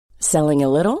Selling a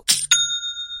little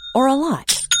or a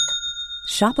lot?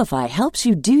 Shopify helps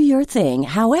you do your thing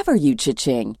however you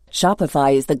cha-ching.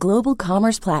 Shopify is the global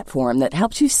commerce platform that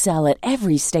helps you sell at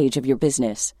every stage of your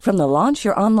business. From the launch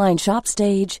your online shop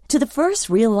stage to the first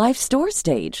real-life store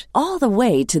stage, all the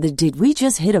way to the did we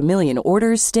just hit a million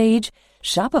orders stage.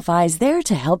 Shopify is there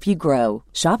to help you grow.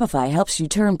 Shopify helps you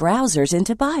turn browsers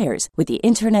into buyers with the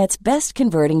internet's best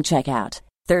converting checkout.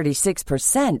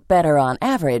 36% better on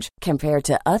average compared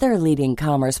to other leading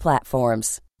commerce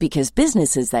platforms. Because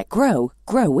businesses that grow,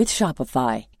 grow with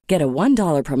Shopify. Get a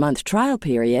 $1 per month trial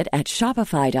period at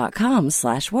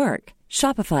shopify.com/work.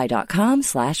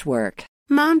 Shopify.com/work.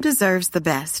 Mom deserves the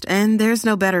best, and there's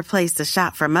no better place to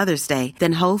shop for Mother's Day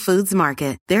than Whole Foods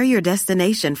Market. They're your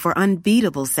destination for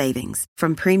unbeatable savings,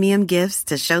 from premium gifts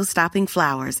to show-stopping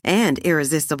flowers and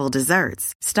irresistible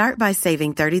desserts. Start by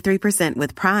saving 33%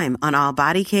 with Prime on all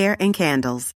body care and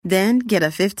candles. Then get a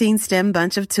 15-stem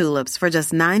bunch of tulips for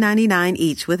just $9.99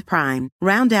 each with Prime.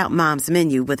 Round out Mom's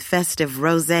menu with festive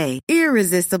rosé,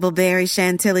 irresistible berry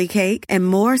chantilly cake, and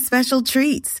more special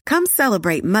treats. Come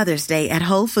celebrate Mother's Day at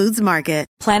Whole Foods Market.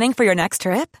 Planning for your next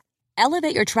trip?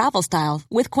 Elevate your travel style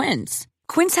with Quince.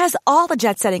 Quince has all the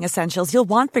jet-setting essentials you'll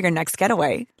want for your next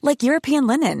getaway, like European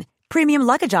linen, premium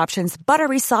luggage options,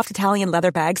 buttery soft Italian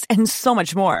leather bags, and so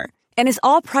much more. And is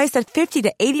all priced at 50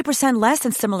 to 80% less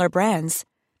than similar brands.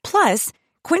 Plus,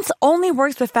 Quince only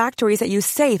works with factories that use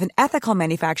safe and ethical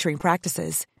manufacturing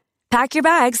practices. Pack your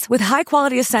bags with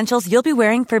high-quality essentials you'll be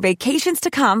wearing for vacations to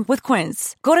come with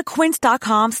Quince. Go to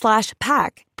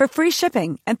quince.com/pack for free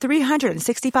shipping and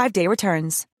 365-day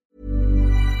returns.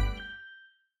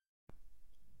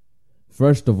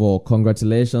 First of all,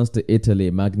 congratulations to Italy.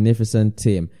 Magnificent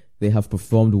team. They have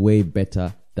performed way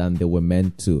better than they were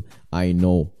meant to. I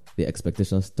know the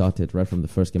expectations started right from the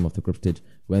first game of the group stage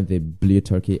when they blew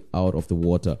Turkey out of the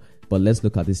water. But let's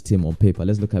look at this team on paper.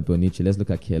 Let's look at Bonucci. Let's look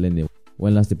at Chiellini.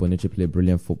 When last did Bonucci play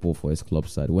brilliant football for his club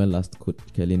side? When last could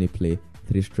Chiellini play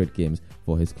 3 straight games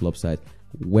for his club side?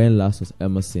 When last was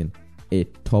Emerson a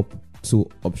top 2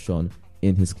 option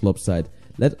in his club side?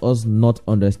 Let us not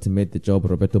underestimate the job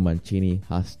Roberto Mancini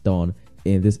has done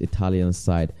in this Italian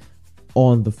side.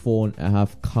 On the phone, I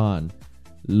have Khan,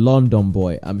 London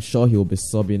boy. I'm sure he will be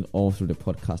sobbing all through the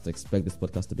podcast. Expect this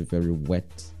podcast to be very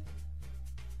wet.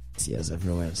 Tears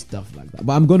everywhere and stuff like that.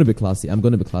 But I'm going to be classy.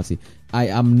 I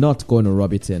am not going to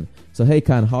rub it in. So, hey,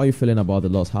 Khan, how are you feeling about the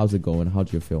loss? How's it going? How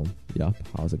do you feel? Yeah,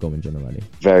 how's it going generally?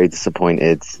 Very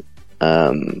disappointed.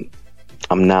 I'm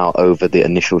now over the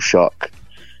initial shock,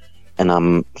 and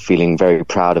I'm feeling very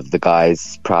proud of the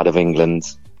guys, proud of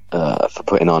England for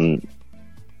putting on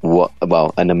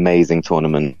an amazing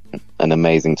tournament.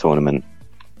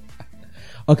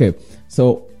 Okay,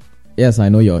 so yes, I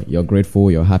know you're grateful,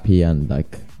 you're happy, and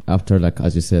after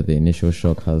as you said, the initial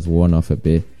shock has worn off a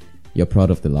bit. You're proud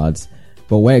of the lads.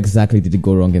 But where exactly did it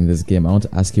go wrong in this game? I want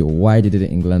to ask you, why did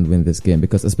England win this game?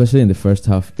 Because especially in the first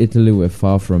half, Italy were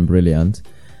far from brilliant.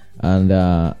 And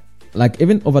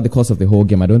even over the course of the whole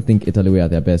game, I don't think Italy were at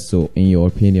their best. So in your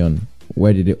opinion,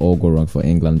 where did it all go wrong for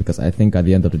England? Because I think at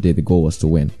the end of the day, the goal was to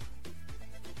win.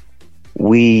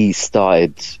 We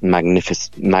started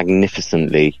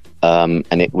magnificently, and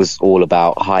it was all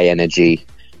about high energy,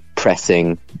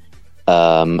 pressing,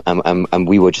 and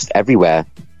we were just everywhere,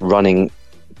 running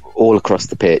all across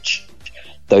the pitch.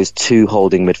 Those 2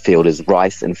 holding midfielders,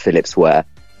 Rice and Phillips, were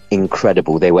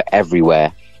incredible. They were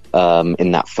everywhere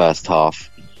in that first half.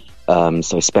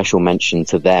 So special mention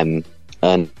to them.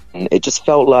 And it just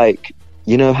felt like,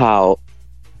 how,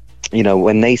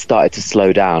 when they started to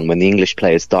slow down, when the English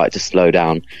players started to slow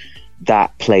down,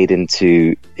 that played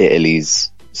into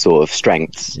Italy's sort of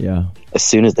strengths. Yeah. As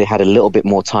soon as they had a little bit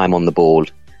more time on the ball,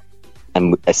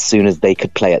 and as soon as they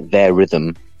could play at their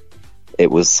rhythm,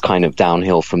 it was kind of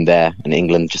downhill from there, and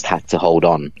England just had to hold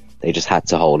on. They just had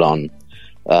to hold on.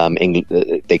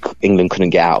 England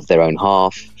couldn't get out of their own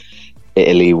half.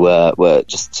 Italy were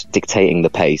just dictating the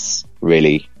pace,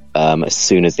 really. As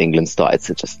soon as England started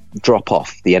to just drop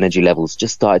off, the energy levels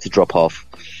just started to drop off.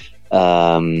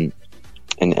 And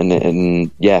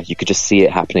you could just see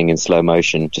it happening in slow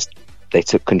motion. Just they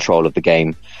took control of the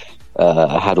game,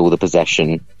 had all the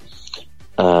possession,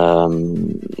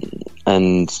 and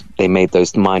they made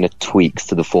those minor tweaks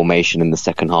to the formation in the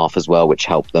second half as well, which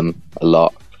helped them a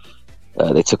lot.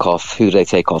 They took off. Who did they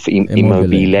take off?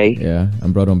 Immobile. Yeah,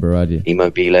 and brought on Berardi.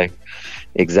 Immobile,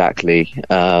 exactly.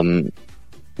 And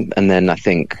then I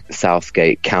think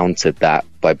Southgate countered that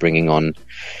by bringing on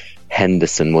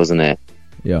Henderson, wasn't it?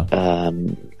 Yeah.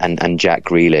 And Jack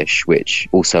Grealish, which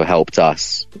also helped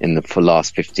us in the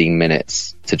last 15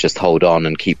 minutes to just hold on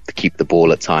and keep the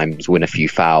ball at times, win a few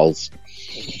fouls.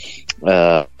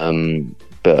 But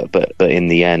in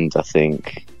the end, I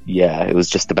think, it was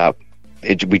just about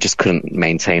it. We just couldn't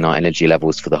maintain our energy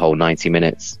levels for the whole 90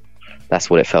 minutes. That's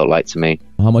what it felt like to me.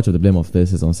 How much of the blame of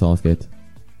this is on Southgate?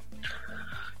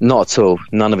 Not at all.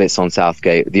 None of it's on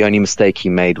Southgate. The only mistake he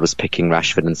made was picking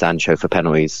Rashford and Sancho for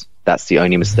penalties. That's the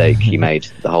only mistake he made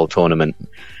the whole tournament.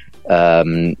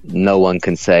 No one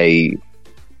can say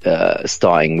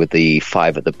starting with the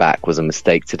 5 at the back was a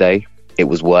mistake today. It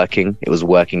was working. It was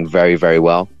working very, very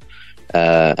well.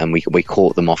 And we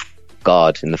caught them off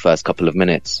guard in the first couple of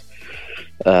minutes.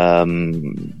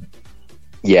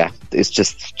 It's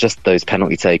just those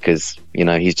penalty takers.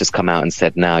 He's just come out and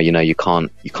said now, you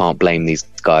can't blame these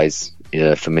guys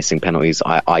for missing penalties.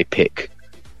 I pick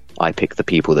the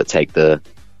people that take the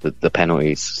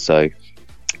penalties. So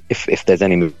if there's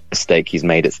any mistake he's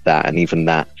made, it's that, and even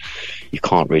that you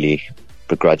can't really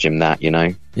begrudge him that.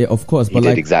 Yeah, of course. He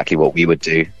did exactly what we would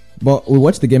do. But we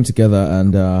watched the game together,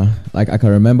 and I can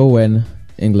remember when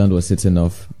England was sitting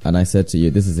off, and I said to you,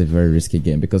 this is a very risky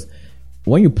game, because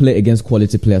when you play against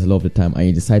quality players a lot of the time and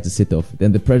you decide to sit off,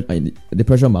 then the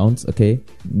pressure mounts. Okay,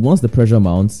 once the pressure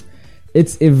mounts,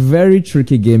 it's a very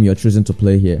tricky game you're choosing to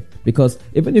play here, because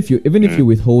even if you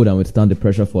withhold and withstand the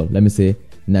pressure for, let me say,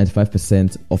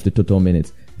 95% of the total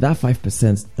minutes, that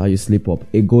 5% that you slip up,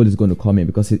 a goal is going to come in,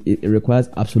 because it requires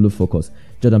absolute focus.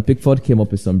 Jordan Pickford came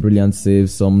up with some brilliant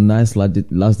saves, some nice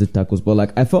last-ditch tackles,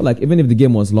 but I felt like even if the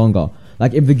game was longer,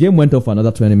 if the game went off for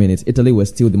another 20 minutes, Italy was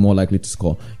still the more likely to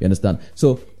score. You understand?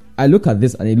 So I look at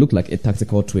this and it looked like a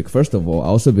tactical tweak. First of all, I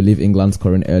also believe England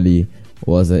scoring early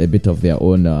was a bit of their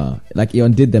own, it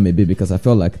undid them a bit, because I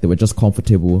felt like they were just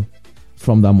comfortable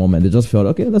from that moment. They just felt,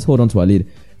 okay, let's hold on to our lead.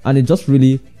 And it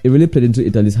really played into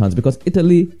Italy's hands, because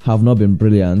Italy have not been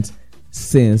brilliant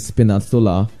since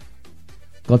Spinazzola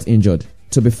got injured.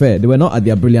 To be fair, they were not at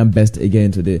their brilliant best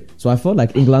again today. So I felt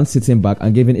like England sitting back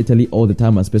and giving Italy all the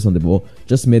time and space on the ball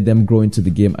just made them grow into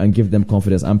the game and give them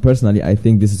confidence. And personally, I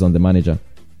think this is on the manager.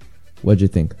 What do you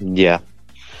think? Yeah.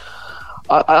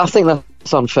 I think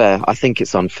that's unfair. I think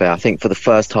it's unfair. I think for the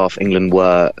first half, England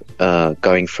were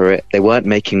going for it. They weren't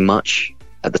making much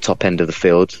at the top end of the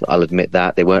field. I'll admit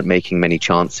that. They weren't making many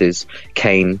chances.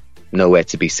 Kane, nowhere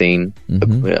to be seen.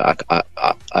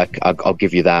 I'll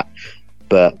give you that.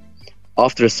 But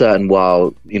after a certain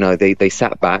while, they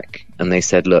sat back and they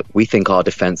said, look, we think our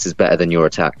defence is better than your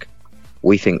attack.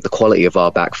 We think the quality of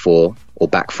our back 4, or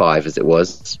back 5 as it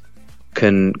was,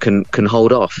 can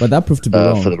hold off. But that proved to be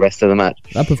wrong for the rest of the match.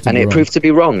 Proved to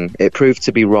be wrong. It proved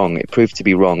to be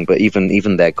wrong. But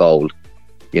even their goal,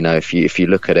 if you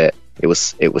look at it, it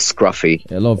was scruffy.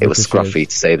 It was scruffy,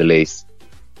 to say the least.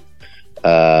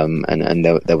 And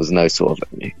there was no sort of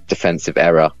defensive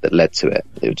error that led to it.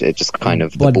 It just kind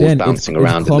of, the ball's bouncing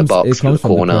around in the box for the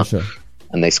corner,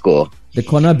 and they score. The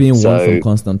corner being won from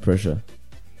constant pressure.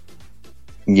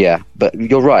 Yeah, but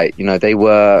you're right.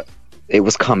 It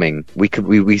was coming.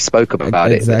 We spoke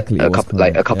about exactly.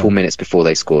 a couple minutes before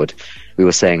they scored. We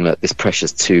were saying, look, this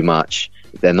pressure's too much.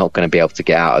 They're not going to be able to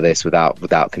get out of this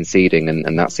without conceding,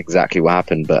 and that's exactly what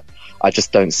happened. But I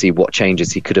just don't see what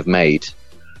changes he could have made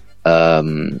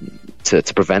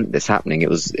to prevent this happening.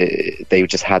 They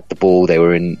just had the ball. They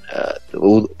were in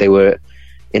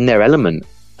their element,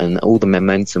 and all the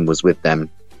momentum was with them.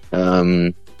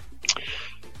 But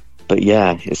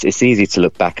yeah, it's easy to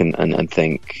look back and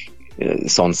think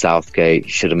it's on Southgate.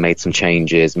 Should have made some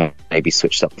changes, maybe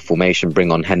switched up the formation,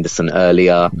 bring on Henderson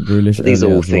earlier. These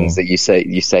are all things that you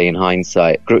say in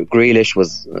hindsight. Grealish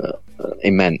was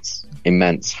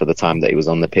immense for the time that he was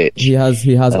on the pitch. He has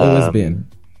always been.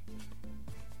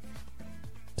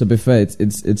 To be fair,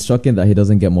 it's shocking that he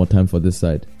doesn't get more time for this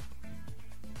side,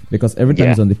 because every time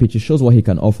he's on the pitch, he shows what he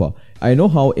can offer. I know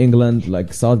how England,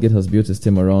 Southgate, has built his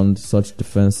team around such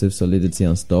defensive solidity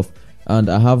and stuff, and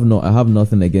I have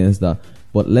nothing against that.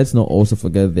 But let's not also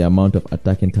forget the amount of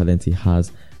attacking talent he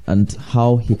has, and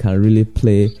how he can really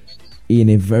play in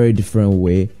a very different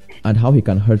way, and how he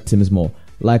can hurt teams more.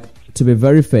 To be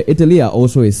very fair, Italy are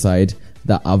also a side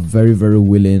that are very, very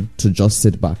willing to just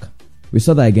sit back. We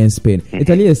saw that against Spain.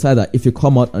 Italy is a side that if you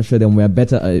come out and show them we're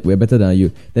better than you,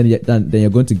 then you're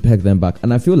going to peg them back.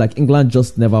 And I feel like England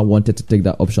just never wanted to take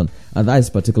that option, and that is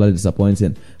particularly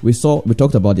disappointing. We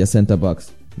talked about their centre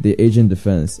backs, the aging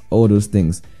defense, all those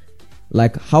things.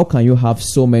 How can you have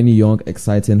so many young,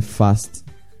 exciting, fast,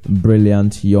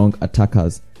 brilliant young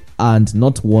attackers, and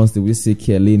not once did we see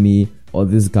Chiellini or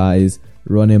these guys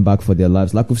running back for their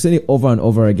lives. Like we've seen it over and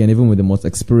over again, even with the most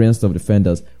experienced of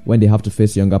defenders, when they have to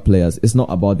face younger players. It's not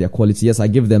about their quality. Yes, I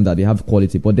give them that they have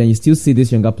quality, but then you still see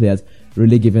these younger players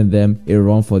really giving them a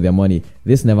run for their money.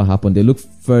 This never happened. They look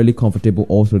fairly comfortable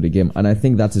all through the game, and I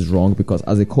think that is wrong, because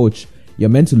as a coach, you're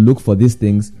meant to look for these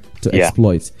things to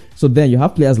exploit. So then you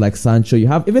have players like Sancho, you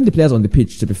have even the players on the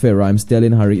pitch, to be fair, Raheem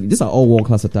Sterling, Harry, these are all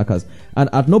world-class attackers, and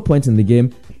at no point in the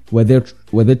game were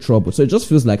they trouble. So it just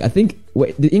feels like, I think,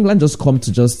 did England just come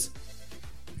to just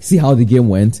see how the game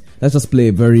went? Let's just play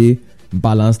a very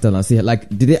balanced style and see, like,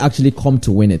 did they actually come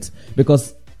to win it?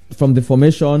 Because from the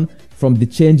formation, from the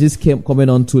changes coming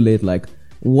on too late, like,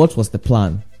 what was the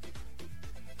plan?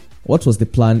 What was the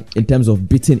plan in terms of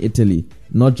beating Italy?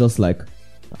 Not just like,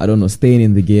 I don't know, staying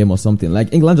in the game or something.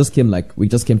 Like, England just came like, we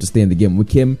just came to stay in the game. We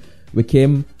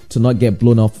came to not get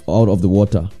blown out of the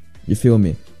water. You feel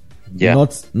me? Yeah.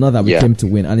 Not that we came to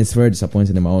win. And it's very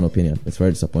disappointing in my own opinion. It's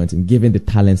very disappointing given the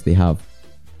talents they have.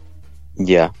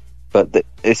 Yeah. But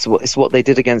it's what they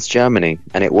did against Germany,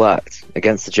 and it worked.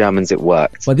 Against the Germans, it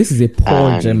worked. But this is a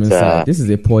poor German side. This is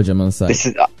a poor German side.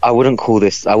 I wouldn't call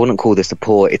this a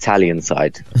poor Italian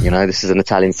side. You know, this is an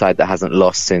Italian side that hasn't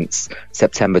lost since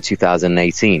September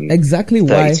 2018. Exactly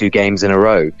 32 games in a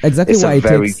row. Exactly it's why a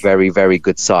very, very, very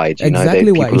good side. You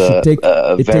exactly know, why people it should take.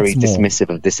 are it very takes more.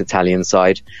 dismissive of this Italian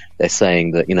side. They're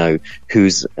saying that, you know,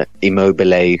 who's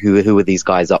Immobile, who are these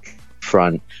guys up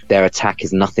front? Their attack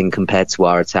is nothing compared to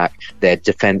our attack. Their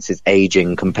defense is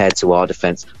aging compared to our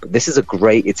defense. But this is a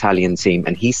great Italian team,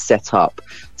 and he's set up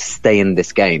to stay in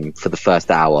this game for the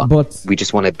first hour. But we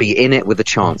just want to be in it with a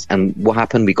chance. And what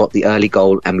happened? We got the early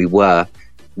goal, and we were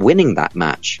winning that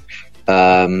match.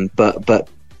 But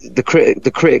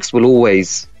the critics will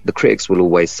always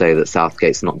say that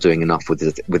Southgate's not doing enough with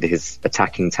his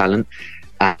attacking talent.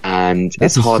 And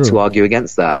it's hard to argue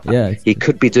against that. Yeah, he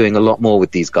could be doing a lot more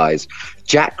with these guys.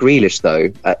 Jack Grealish,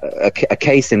 though, a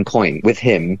case in point with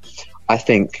him, I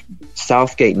think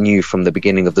Southgate knew from the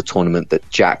beginning of the tournament that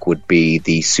Jack would be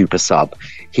the super sub.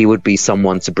 He would be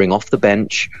someone to bring off the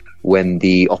bench when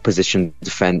the opposition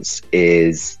defense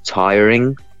is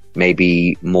tiring,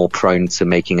 maybe more prone to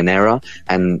making an error,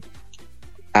 and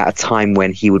at a time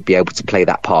when he would be able to play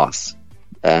that pass.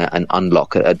 And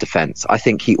unlock a defense. I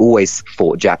think he always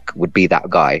thought Jack would be that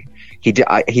guy. He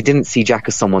didn't see Jack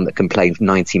as someone that can play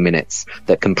 90 minutes,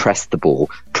 that can press the ball,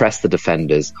 press the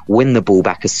defenders, win the ball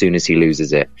back as soon as he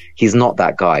loses it. He's not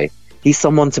that guy. He's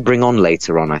someone to bring on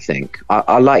later on, I think.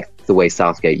 I like the way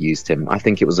Southgate used him. I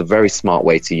think it was a very smart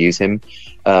way to use him.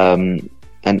 And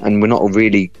we're not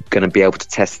really going to be able to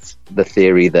test the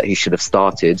theory that he should have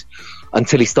started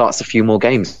until he starts a few more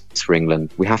games for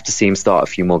England. We have to see him start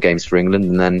a few more games for England,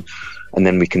 and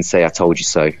then we can say, I told you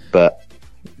so. But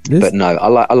no,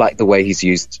 I like the way he's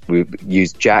used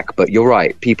Jack. But you're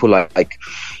right. People like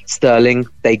Sterling,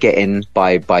 they get in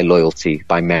by loyalty,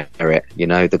 by merit. You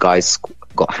know, the guy's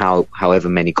got however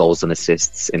many goals and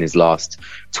assists in his last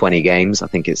 20 games. I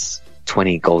think it's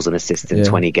 20 goals and assists in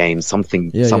 20 games,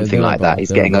 something like that.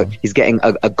 He's getting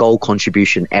a goal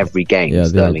contribution every game.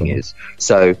 Sterling is.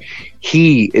 So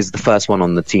he is the first one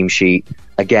on the team sheet.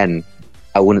 Again,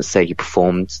 I wouldn't say he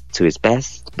performed to his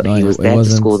best, but he was there to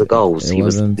score the goals. He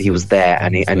was there,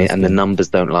 and the numbers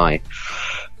don't lie.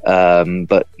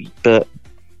 But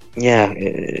yeah,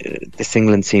 this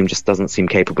England team just doesn't seem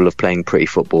capable of playing pretty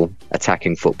football,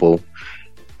 attacking football.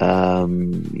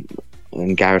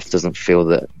 And Gareth doesn't feel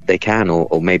that they can,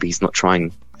 or maybe he's not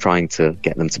trying to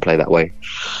get them to play that way.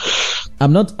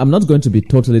 I'm not going to be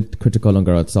totally critical on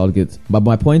Gareth Southgate, but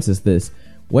my point is this: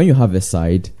 when you have a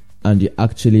side and you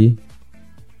actually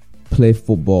play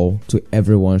football to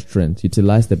everyone's strength,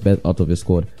 utilize the best out of your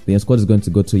squad, then your squad is going to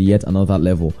go to yet another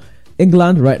level.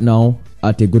 England right now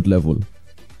at a good level.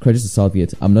 Credit to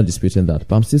Southgate, I'm not disputing that,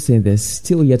 but I'm still saying there's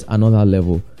still yet another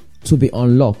level to be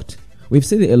unlocked. We've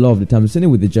seen it a lot of the time. We've seen it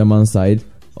with the German side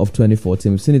of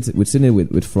 2014. We've seen it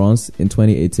with France in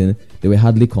 2018. They were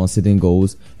hardly conceding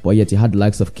goals, but yet you had the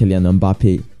likes of Kylian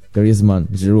Mbappe, Griezmann,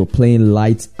 Giroud playing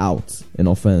lights out in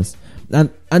offense.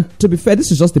 And to be fair,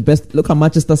 this is just the best. Look at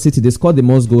Manchester City. They scored the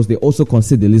most goals. They also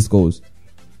concede the least goals.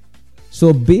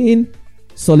 So being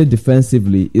solid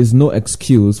defensively is no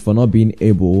excuse for not being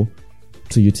able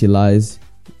to utilize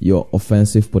your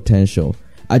offensive potential.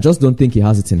 I just don't think he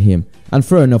has it in him. And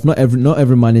fair enough, not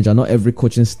every manager, not every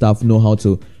coaching staff know how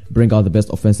to bring out the best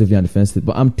offensively and defensively.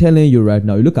 But I'm telling you right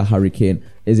now, you look at Harry Kane,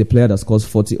 is a player that scores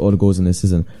 40 odd goals in a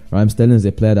season. Raheem Sterling is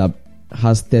a player that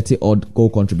has 30 odd goal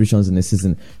contributions in a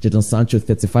season. Jadon Sancho,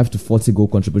 35 to 40 goal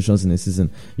contributions in a season.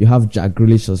 You have Jack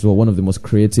Grealish as well, one of the most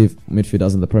creative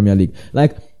midfielders in the Premier League.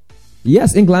 Like,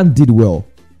 yes, England did well.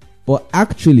 But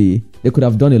actually, they could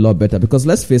have done a lot better, because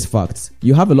let's face facts.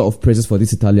 You have a lot of praises for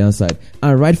this Italian side,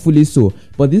 and rightfully so.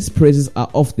 But these praises are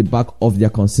off the back of their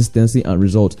consistency and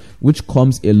results, which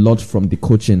comes a lot from the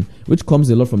coaching, which comes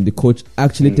a lot from the coach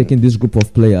actually taking this group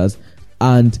of players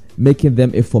and making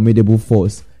them a formidable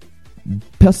force.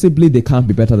 Possibly they can't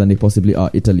be better than they possibly are,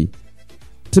 Italy.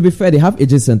 To be fair, they have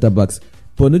aging centre-backs.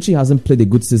 Bonucci hasn't played a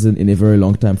good season in a very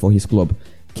long time for his club.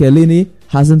 Chiellini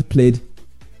hasn't played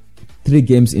 3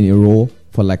 games in a row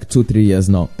for like 2-3 years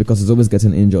now, because he's always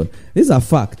getting injured. These are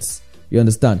facts. You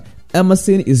understand?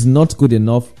 Emerson is not good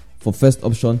enough for first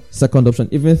option, second option,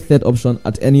 even third option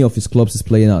at any of his clubs he's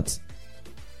playing at.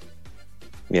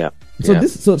 Yeah.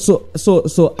 So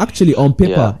so actually on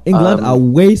paper, England are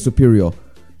way superior.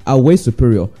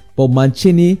 But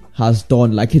Mancini has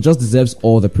done, like, he just deserves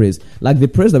all the praise. Like the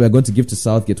praise that we're going to give to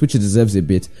Southgate, which he deserves a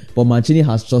bit, but Mancini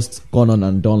has just gone on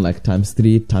and done like times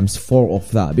 3, times 4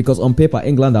 of that. Because on paper,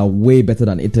 England are way better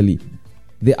than Italy.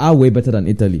 They are way better than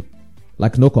Italy.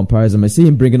 Like, no comparison. I see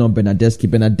him bringing on Bernardeschi.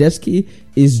 Bernardeschi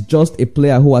is just a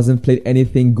player who hasn't played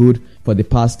anything good for the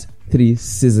past 3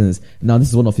 seasons. Now, this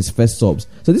is one of his first subs.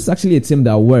 So this is actually a team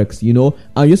that works, you know.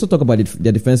 And you also talk about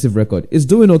their defensive record. It's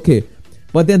doing okay.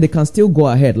 But then they can still go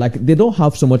ahead. Like, they don't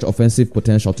have so much offensive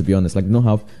potential, to be honest. Like, they don't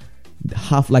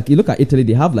have like, you look at Italy,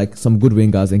 they have like some good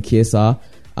wingers in Chiesa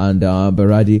and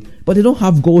Berardi, but they don't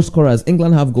have goal scorers.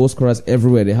 England have goal scorers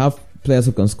everywhere. They have players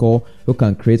who can score, who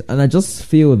can create. And I just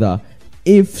feel that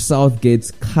if Southgate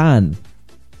can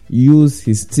use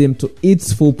his team to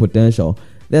its full potential,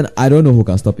 then I don't know who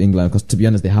can stop England. Because to be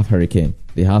honest, they have Harry Kane,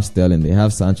 they have Sterling, they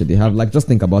have Sancho, they have, like, just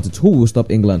think about it. Who will stop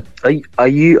England? Are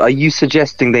you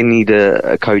suggesting they need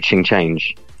a coaching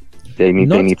change? They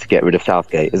need to get rid of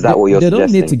Southgate. Is that what you're suggesting? They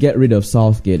don't need to get rid of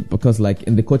Southgate, because, like,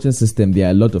 in the coaching system, there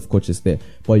are a lot of coaches there.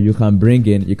 But you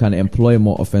can employ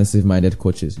more offensive-minded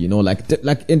coaches. You know, like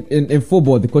in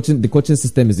football, the coaching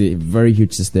system is a very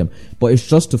huge system. But it's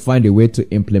just to find a way to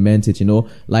implement it. You know,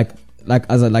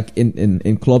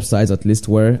 in club sides, at least,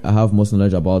 where I have most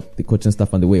knowledge about the coaching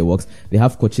stuff and the way it works, they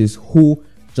have coaches who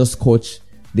just coach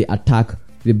the attack.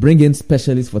 They bring in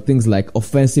specialists for things like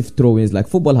offensive throw-ins. Like,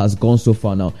 football has gone so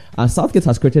far now, and Southgate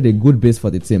has created a good base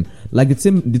for the team. Like,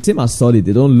 the team are solid.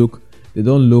 They don't look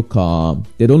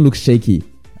shaky.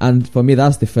 And for me,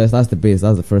 that's the base.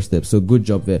 That's the first step. So good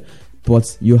job there.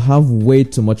 But you have way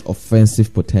too much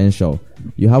offensive potential.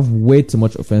 You have way too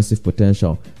much offensive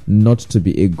potential not to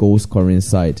be a goal-scoring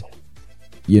side.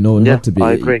 You know, not to be.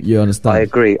 I agree. You understand? I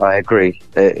agree.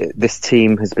 This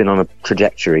team has been on a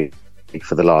trajectory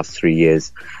for the last 3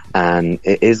 years, and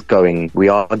we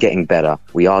are getting better.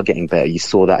 You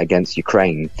saw that against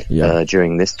Ukraine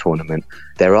during this tournament.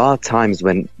 There are times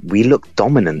when we look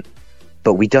dominant,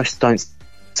 but we just don't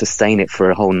sustain it for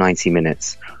a whole 90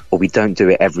 minutes, or we don't do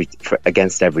it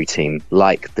against every team,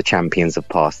 like the champions of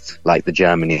past, like the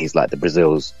Germanys, like the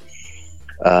Brazils.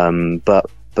 But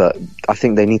I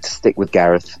think they need to stick with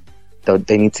Gareth.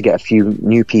 They need to get a few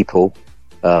new people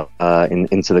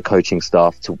into the coaching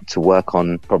staff to work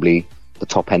on probably the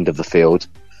top end of the field.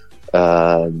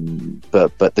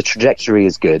 But the trajectory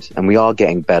is good, and we are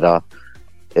getting better.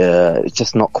 It's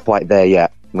just not quite there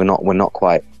yet. We're not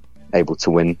quite able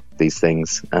to win these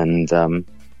things, and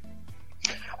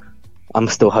I'm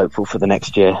still hopeful for the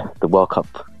next year. The World Cup.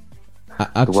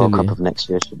 The World Cup of next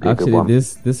year should be a good one.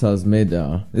 This has made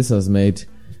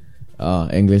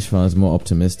English fans more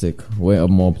optimistic, way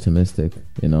more optimistic.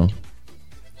 You know.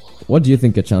 What do you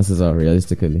think your chances are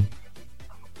realistically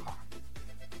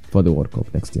for the World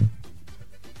Cup next year?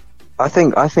 I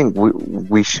think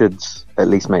we should at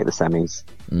least make the semis.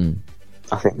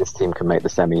 I think this team can make the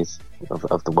semis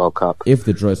of the World Cup if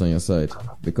the draw is on your side.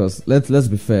 Because let's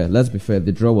be fair.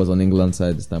 The draw was on England's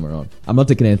side this time around. I'm not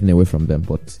taking anything away from them,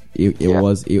 but it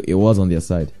was on their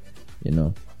side. You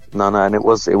know. No, and it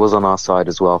was on our side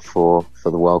as well for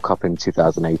the World Cup in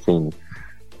 2018.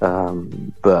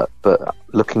 But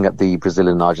looking at the Brazil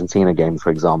and Argentina game, for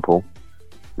example,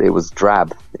 it was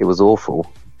drab. It was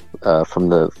awful from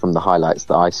the highlights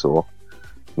that I saw.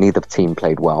 Neither team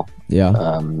played well.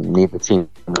 Yeah. Neither team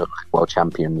looked like world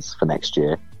champions for next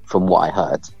year, from what I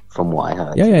heard.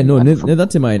 Yeah. No, neither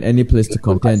team are in any place to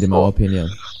contend, in my opinion.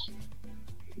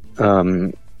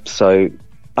 So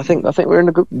I think we're in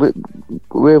a good.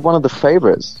 We're one of the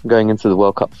favourites going into the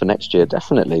World Cup for next year.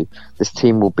 Definitely, this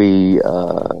team will be.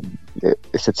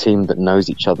 It's a team that knows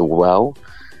each other well.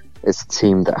 It's a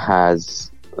team that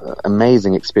has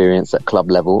amazing experience at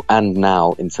club level and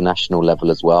now international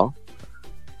level as well.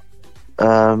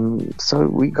 So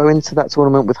we go into that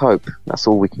tournament with hope. That's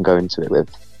all we can go into it with.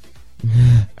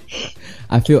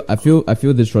 I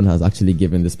feel this run has actually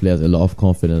given these players a lot of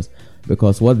confidence.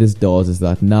 because what this does is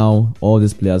that now all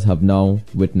these players have now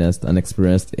witnessed and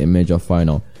experienced a major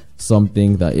final,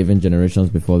 something that even generations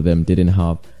before them didn't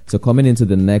have. So coming into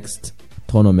the next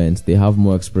tournament, they have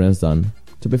more experience than,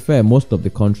 to be fair, most of the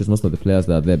countries, most of the players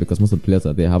that are there, because most of the players that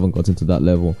are there haven't gotten to that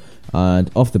level. And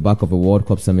off the back of a World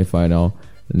Cup semi-final,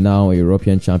 now a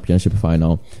European Championship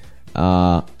final,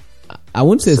 I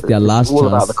wouldn't say it's their last chance. It's all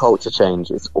about the culture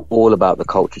change. It's all about the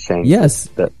culture change. Yes.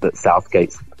 That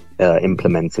Southgate's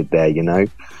implemented there, you know.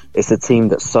 It's a team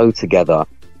that's so together.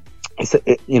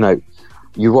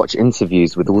 You watch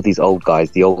interviews with all these old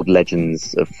guys, the old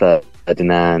legends of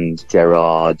Ferdinand,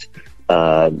 Gerrard,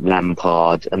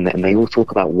 Lampard, and they all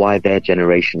talk about why their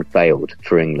generation failed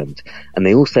for England. And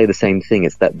they all say the same thing.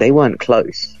 It's that they weren't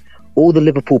close. All the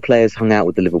Liverpool players hung out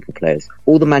with the Liverpool players.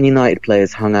 All the Man United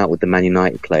players hung out with the Man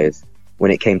United players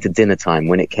when it came to dinner time,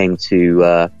 when it came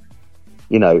to,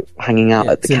 hanging out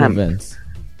at the camp. Events.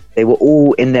 They were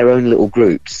all in their own little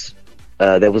groups.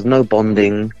 There was no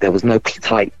bonding. There was no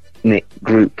tight-knit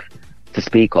group to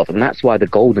speak of. And that's why the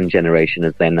golden generation,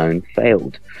 as they're known,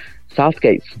 failed.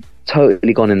 Southgate's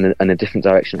totally gone in a different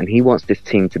direction, and he wants this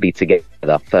team to be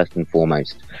together first and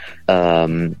foremost.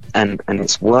 And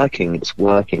it's working.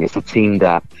 It's a team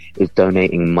that is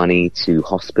donating money to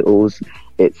hospitals.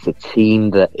 It's a team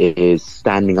that is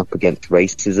standing up against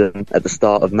racism at the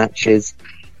start of matches.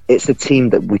 It's a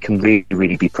team that we can really,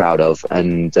 really be proud of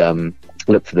and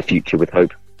look to the future with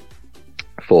hope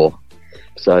for.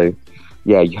 So,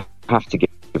 yeah, you have to give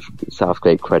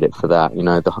Southgate credit for that. You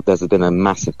know, there's been a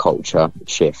massive culture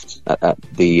shift at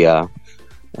the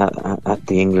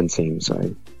England team.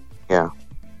 So, yeah,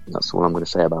 that's all I'm going to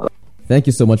say about that. Thank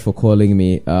you so much for calling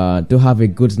me. Do have a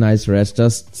good night's rest.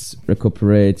 Just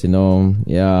recuperate,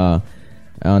 Yeah,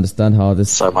 I understand how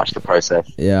this... So much to process.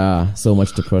 Yeah, so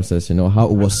much to process, how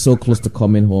it was so close to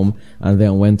coming home and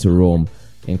then went to Rome.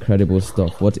 Incredible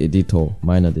stuff. What editor?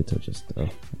 Mine editor, just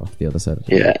off the other side.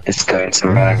 Yeah, it's going to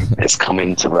Rome. It's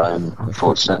coming to Rome,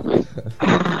 unfortunately.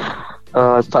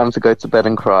 It's time to go to bed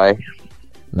and cry.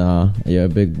 Nah, you're a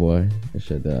big boy. You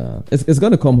should. It's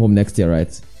gonna come home next year,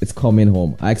 right? It's coming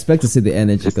home. I expect to see the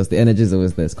energy because the energy is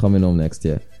always there. It's coming home next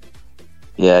year.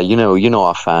 Yeah, you know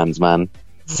our fans, man,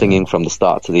 singing from the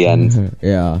start to the end.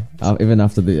 Yeah, even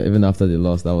after the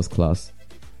loss, that was class.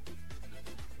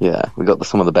 Yeah, we got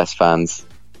some of the best fans.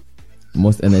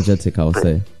 Most energetic, I would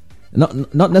say.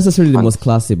 Not necessarily the most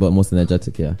classy, but most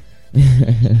energetic. Yeah.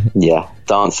 Yeah,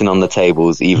 dancing on the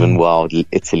tables even while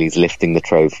Italy's lifting the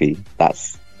trophy.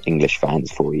 That's English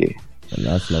fans for you. And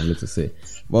that's lovely to see.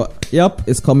 But yep,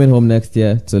 it's coming home next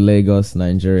year to Lagos,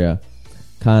 Nigeria.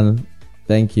 Khan,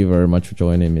 thank you very much for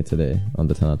joining me today on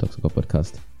the Tana Talks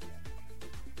podcast.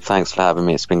 Thanks for having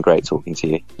me. It's been great talking to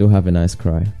you. Do have a nice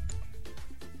cry.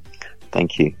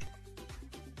 Thank you.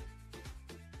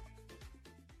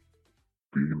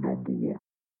 The number one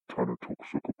Tana Talks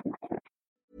podcast.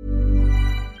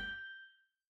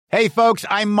 Hey, folks,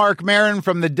 I'm Mark Maron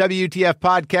from the WTF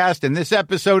Podcast, and this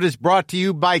episode is brought to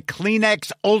you by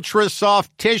Kleenex Ultra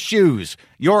Soft Tissues,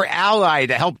 your ally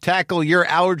to help tackle your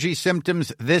allergy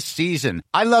symptoms this season.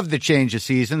 I love the change of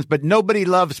seasons, but nobody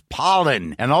loves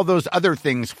pollen and all those other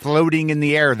things floating in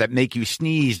the air that make you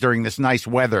sneeze during this nice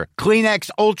weather. Kleenex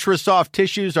Ultra Soft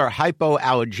Tissues are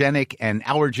hypoallergenic and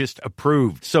allergist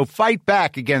approved, so fight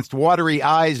back against watery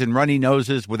eyes and runny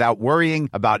noses without worrying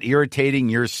about irritating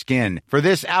your skin. For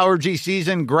this allergy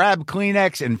season, grab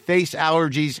Kleenex and face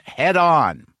allergies head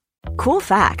on. Cool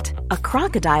fact, a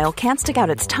crocodile can't stick out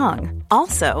its tongue.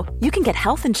 Also, you can get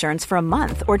health insurance for a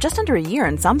month or just under a year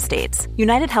in some states.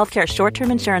 United Healthcare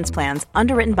short-term insurance plans,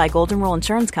 underwritten by Golden Rule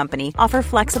Insurance Company, offer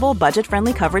flexible,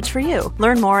 budget-friendly coverage for you.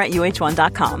 Learn more at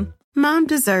uh1.com. Mom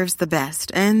deserves the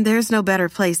best, and there's no better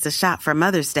place to shop for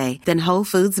Mother's Day than Whole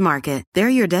Foods Market. They're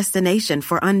your destination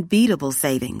for unbeatable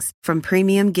savings, from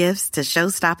premium gifts to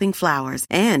show-stopping flowers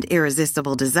and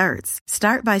irresistible desserts.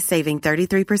 Start by saving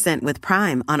 33% with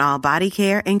Prime on all body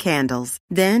care and candles.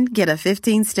 Then get a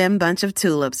 15-stem bunch of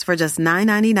tulips for just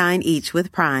 $9.99 each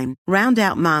with Prime. Round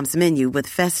out Mom's menu with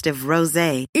festive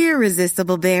rosé,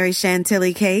 irresistible berry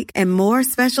chantilly cake, and more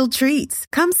special treats.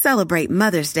 Come celebrate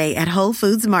Mother's Day at Whole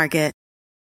Foods Market.